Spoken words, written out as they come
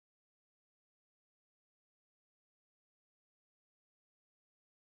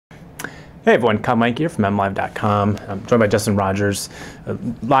Hey everyone, Kyle Mike here from MLive.com. I'm joined by Justin Rogers.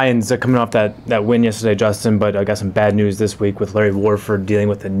 Lions are coming off that win yesterday, Justin, but I got some bad news this week with Larry Warford dealing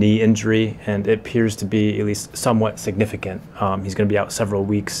with a knee injury, and it appears to be at least somewhat significant. He's going to be out several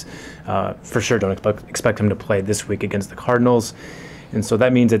weeks. For sure, don't expect him to play this week against the Cardinals. And so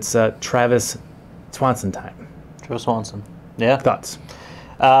that means it's Travis Swanson time. Travis Swanson. Yeah. Thoughts?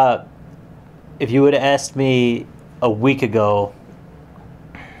 If you would have asked me a week ago,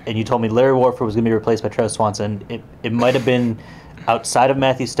 and you told me Larry Warford was going to be replaced by Travis Swanson, it might have been, outside of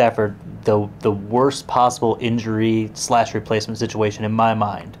Matthew Stafford, the worst possible injury/replacement situation in my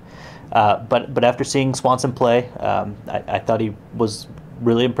mind. But after seeing Swanson play, I thought he was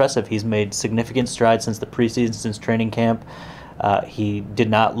really impressive. He's made significant strides since the preseason, since training camp. He did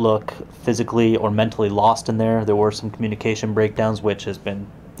not look physically or mentally lost in there. There were some communication breakdowns, which has been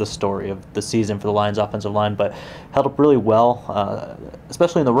the story of the season for the Lions offensive line, but held up really well,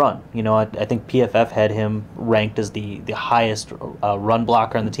 especially in the run. You know, I think PFF had him ranked as the highest run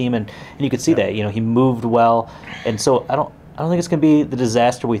blocker on the team, and you could see that. You know, he moved well, and so I don't think it's going to be the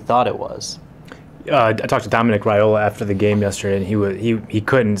disaster we thought it was. I talked to Dominic Raiola after the game yesterday, and he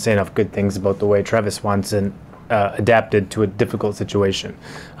couldn't say enough good things about the way Travis Swanson adapted to a difficult situation.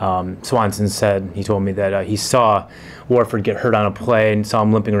 Swanson said, he told me that he saw Warford get hurt on a play and saw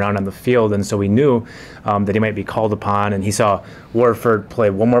him limping around on the field, and so he knew that he might be called upon, and he saw Warford play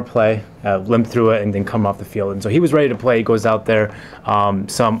one more play, limp through it, and then come off the field. And so he was ready to play. He goes out there,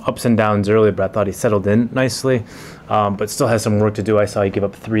 some ups and downs early, but I thought he settled in nicely, but still has some work to do. I saw he give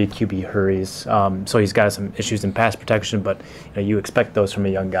up 3 QB hurries, so he's got some issues in pass protection, but you expect those from a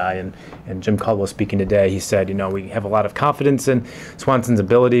young guy. And Jim Caldwell speaking today, he said, we have a lot of confidence in Swanson's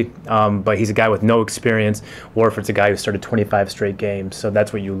ability, but he's a guy with no experience. Warford's a guy who started 25 straight games, so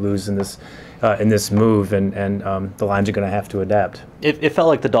that's what you lose in this move, and the Lions are going to have to adapt. It felt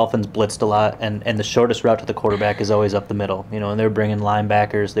like the Dolphins blitzed a lot, and the shortest route to the quarterback is always up the middle. And they were bringing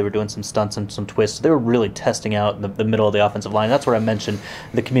linebackers, they were doing some stunts and some twists. They were really testing out the middle of the offensive line. That's where I mentioned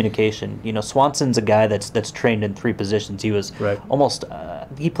the communication. Swanson's a guy that's trained in 3 positions. He was almost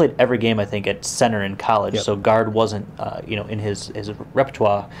he played every game, I think, at center in college. Yep. So guard wasn't in his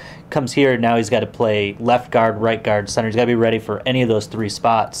repertoire. Comes here now, he's got to play left guard, right guard, center. He's got to be ready for any of those 3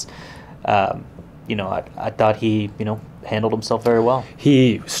 spots. I thought he, handled himself very well.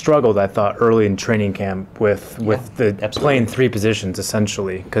 He struggled, I thought, early in training camp with playing 3 positions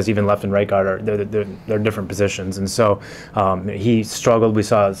essentially, because even left and right guard they're different positions, and so he struggled. We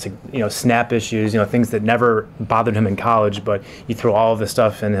saw snap issues, things that never bothered him in college, but you throw all of this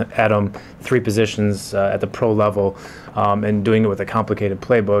stuff at him, 3 positions at the pro level, and doing it with a complicated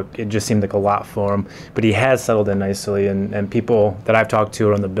playbook, it just seemed like a lot for him. But he has settled in nicely, and people that I've talked to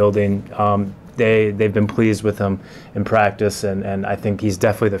around the building, they've been pleased with him in practice, and I think he's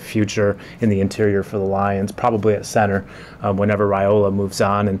definitely the future in the interior for the Lions, probably at center whenever Raiola moves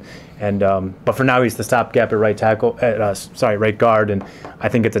on, but for now he's the stopgap at right tackle, right guard, and I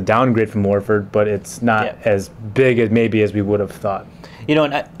think it's a downgrade from Warford, but it's not as big as maybe as we would have thought.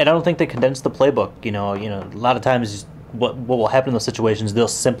 And I don't think they condensed the playbook. A lot of times what will happen in those situations, they'll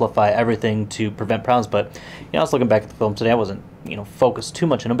simplify everything to prevent problems. But I was looking back at the film today. I wasn't focused too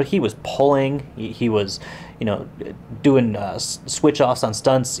much on him, but he was pulling. He was doing switch offs on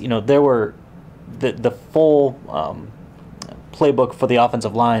stunts. There were the full playbook for the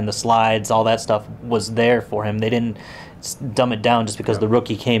offensive line, the slides, all that stuff was there for him. They didn't dumb it down just because the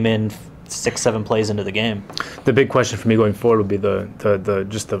rookie came in 6-7 plays into the game. The big question for me going forward would be the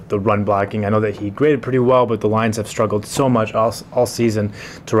run blocking. I know that he graded pretty well, but the Lions have struggled so much all season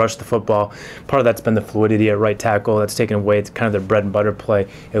to rush the football. Part of that's been the fluidity at right tackle. That's taken away. It's kind of their bread and butter play,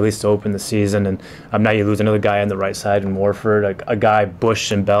 at least to open the season. And now you lose another guy on the right side in Warford, a guy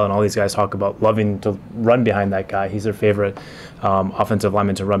Bush and Bell and all these guys talk about loving to run behind that guy. He's their favorite offensive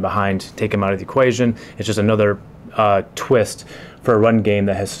lineman to run behind. Take him out of the equation. It's just another twist for a run game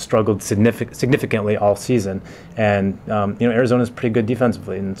that has struggled significantly all season, and Arizona's pretty good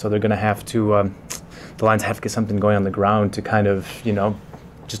defensively, and so they're going to have to the Lions have to get something going on the ground to kind of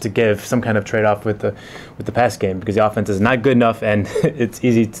just to give some kind of trade-off with the pass game, because the offense is not good enough, and it's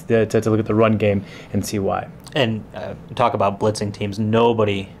easy to look at the run game and see why. And talk about blitzing teams.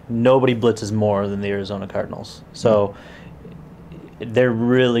 Nobody blitzes more than the Arizona Cardinals. So they're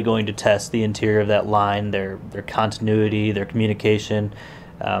really going to test the interior of that line, their continuity, their communication.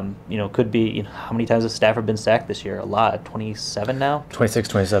 Could be, how many times has Stafford been sacked this year? A lot. 27 now? 26,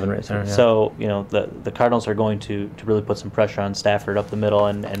 27 right there. Yeah. So, the Cardinals are going to really put some pressure on Stafford up the middle,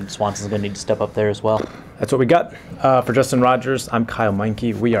 and Swanson's going to need to step up there as well. That's what we got. For Justin Rogers, I'm Kyle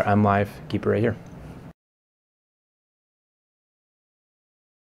Meinke. We are MLive. Keep it right here.